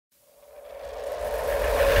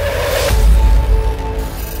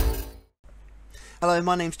Hello,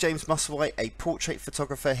 my name's James Musselwhite, a portrait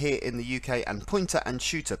photographer here in the UK and pointer and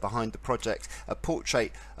shooter behind the project A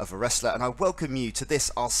Portrait of a Wrestler, and I welcome you to this,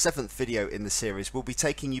 our 7th video in the series. We'll be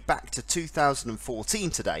taking you back to 2014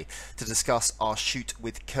 today to discuss our shoot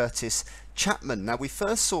with Kurtis Chapman. Now, we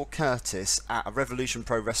first saw Kurtis at a Revolution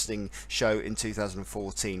Pro Wrestling show in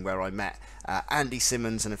 2014 where I met Andy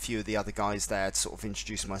Simmons and a few of the other guys there to sort of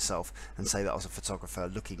introduce myself and say that I was a photographer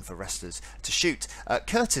looking for wrestlers to shoot.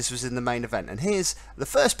 Kurtis was in the main event, and here's the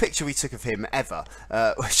first picture we took of him ever,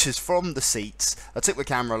 which is from the seats. I took the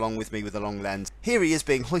camera along with me with a long lens. Here he is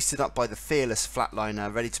being hoisted up by the fearless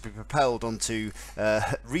flatliner, ready to be propelled onto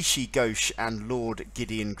Rishi Ghosh and Lord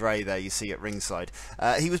Gideon Grey there you see at ringside.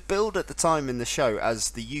 He was billed at the time in the show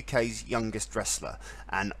as the UK's youngest wrestler,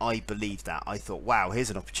 and I believed that. I thought, wow,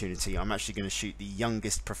 here's an opportunity. I'm actually going to shoot the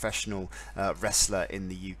youngest professional wrestler in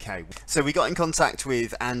the UK. So we got in contact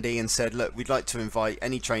with Andy and said, look, we'd like to invite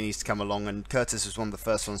any trainees to come along, and Kurtis was one of the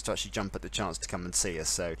first ones to actually jump at the chance to come and see us.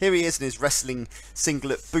 So here he is in his wrestling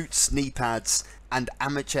singlet, boots, knee pads and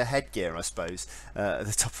amateur headgear, I suppose, at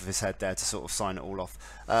the top of his head there to sort of sign it all off.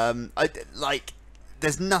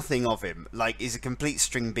 There's nothing of him. Like, he's a complete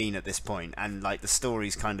string bean at this point, and like the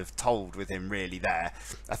story's kind of told with him really there.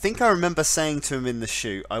 I think I remember saying to him in the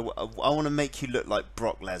shoot, I want to make you look like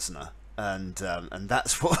Brock Lesnar, and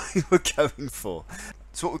that's what we were going for.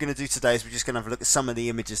 So what we're going to do today is we're just going to have a look at some of the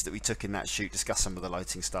images that we took in that shoot, discuss some of the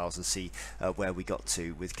lighting styles, and see where we got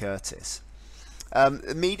to with Kurtis.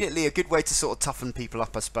 Immediately, a good way to sort of toughen people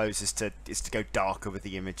up, I suppose, is to go darker with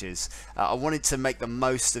the images. I wanted to make the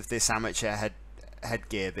most of this amateur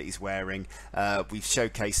headgear that he's wearing. We've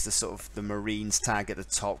showcased the sort of the Marines tag at the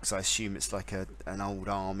top, because I assume it's like an old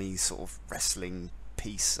army sort of wrestling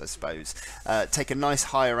piece, I suppose. Take a nice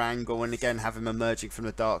higher angle and again have him emerging from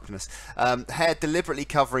the darkness. Hair deliberately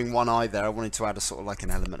covering one eye there. I wanted to add a sort of like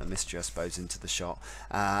an element of mystery, I suppose, into the shot.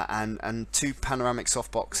 And two panoramic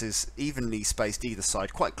softboxes evenly spaced either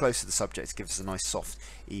side, quite close to the subject, to give us a nice soft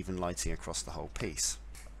even lighting across the whole piece.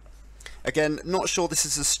 Again, not sure this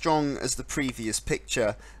is as strong as the previous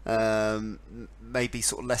picture. Maybe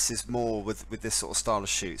sort of less is more with this sort of style of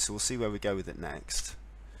shoot, so we'll see where we go with it next.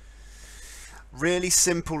 Really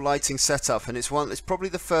simple lighting setup, and it's probably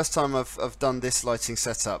the first time I've done this lighting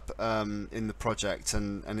setup in the project,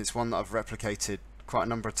 and it's one that I've replicated quite a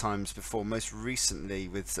number of times before, most recently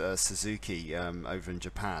with Suzuki over in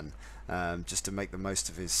Japan, just to make the most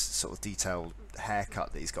of his sort of detailed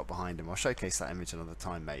haircut that he's got behind him. I'll showcase that image another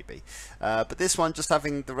time maybe. But this one, just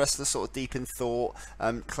having the wrestler sort of deep in thought,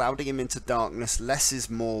 clouding him into darkness. Less is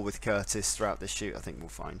more with Kurtis throughout this shoot, I think we'll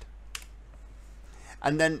find.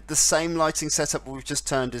 And then the same lighting setup, we've just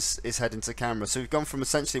turned his head into camera. So we've gone from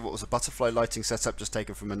essentially what was a butterfly lighting setup, just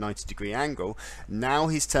taken from a 90-degree angle. Now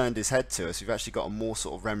he's turned his head to us. We've actually got a more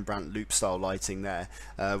sort of Rembrandt loop style lighting there,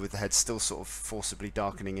 with the head still sort of forcibly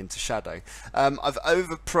darkening into shadow. I've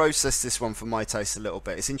over-processed this one for my taste a little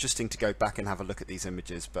bit. It's interesting to go back and have a look at these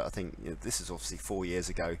images, but I think, you know, this is obviously 4 years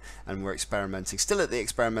ago, and we're experimenting, still at the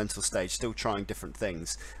experimental stage, still trying different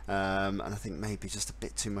things. And I think maybe just a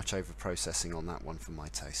bit too much over-processing on that one for my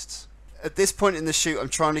tastes. At this point in the shoot, I'm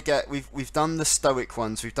trying to get, we've done the stoic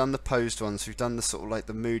ones, we've done the posed ones, we've done the sort of like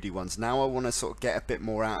the moody ones. Now I want to sort of get a bit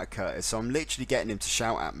more out of Kurtis, so I'm literally getting him to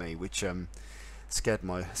shout at me, which scared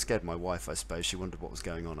my wife, I suppose. She wondered what was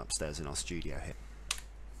going on upstairs in our studio here.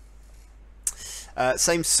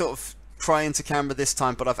 Same sort of try into camera this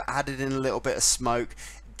time, but I've added in a little bit of smoke,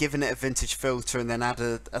 given it a vintage filter, and then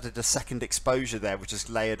added a second exposure there, which is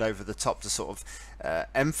layered over the top to sort of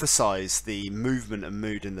emphasize the movement and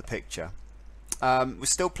mood in the picture. We're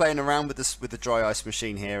still playing around with this, with the dry ice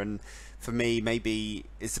machine here, and for me maybe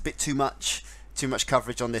it's a bit too much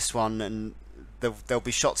coverage on this one, and there'll be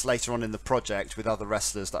shots later on in the project with other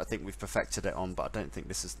wrestlers that I think we've perfected it on, but I don't think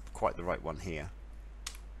this is quite the right one here.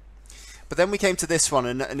 But then we came to this one,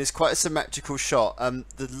 and it's quite a symmetrical shot.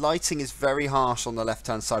 The lighting is very harsh on the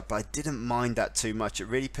left-hand side, but I didn't mind that too much. It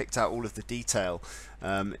really picked out all of the detail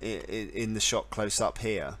in the shot close up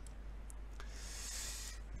here.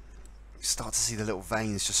 You start to see the little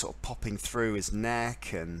veins just sort of popping through his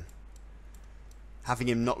neck, and having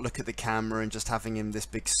him not look at the camera, and just having him this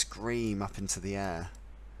big scream up into the air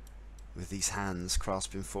with these hands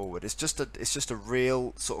grasping forward. It's just a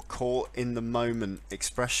real sort of caught in the moment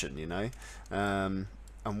expression, you know, and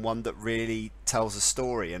one that really tells a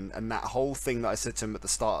story. And that whole thing that I said to him at the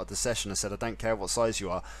start of the session, I said, I don't care what size you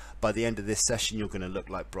are, by the end of this session you're going to look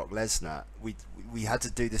like Brock Lesnar. We had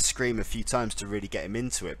to do this scream a few times to really get him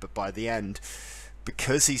into it, but by the end,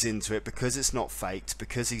 because he's into it, because it's not faked,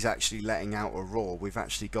 because he's actually letting out a roar, we've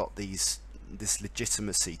actually got this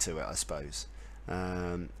legitimacy to it, I suppose.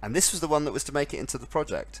 And this was the one that was to make it into the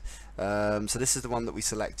project. So this is the one that we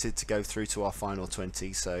selected to go through to our final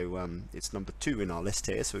 20. So it's number 2 in our list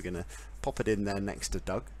here, so we're going to pop it in there next to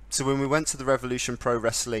Doug. So when we went to the Revolution Pro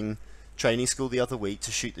Wrestling training school the other week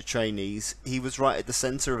to shoot the trainees, he was right at the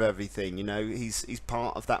center of everything. You know, he's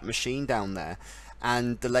part of that machine down there.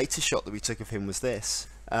 And the latest shot that we took of him was this.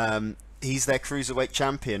 He's their cruiserweight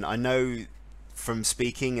champion. I know from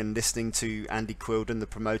speaking and listening to Andy Quilden, the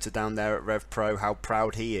promoter down there at Rev Pro, how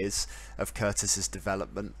proud he is of Kurtis's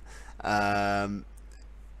development.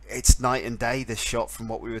 It's night and day, this shot, from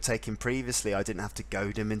what we were taking previously. I didn't have to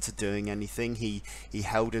goad him into doing anything. He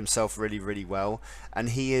held himself really, really well, and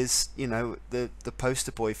he is, you know, the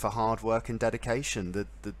poster boy for hard work and dedication. The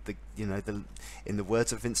you know, in the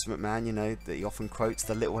words of Vince McMahon, you know, that he often quotes,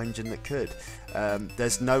 the little engine that could.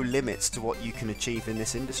 There's no limits to what you can achieve in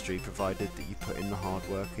this industry, provided that you put in the hard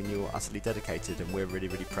work and you're utterly dedicated. And we're really,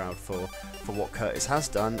 really proud for what Kurtis has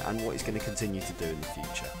done and what he's going to continue to do in the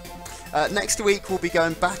future. Next week we'll be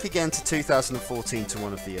going back again to 2014 to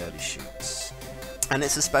one of the early shoots, and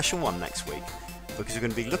it's a special one next week because we're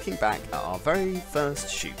going to be looking back at our very first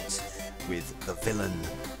shoot with the villain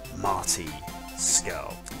Marty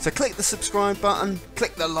Scurll. So click the subscribe button,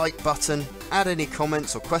 click the like button, add any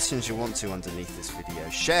comments or questions you want to underneath this video,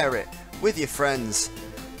 share it with your friends,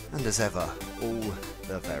 and as ever, all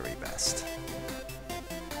the very best.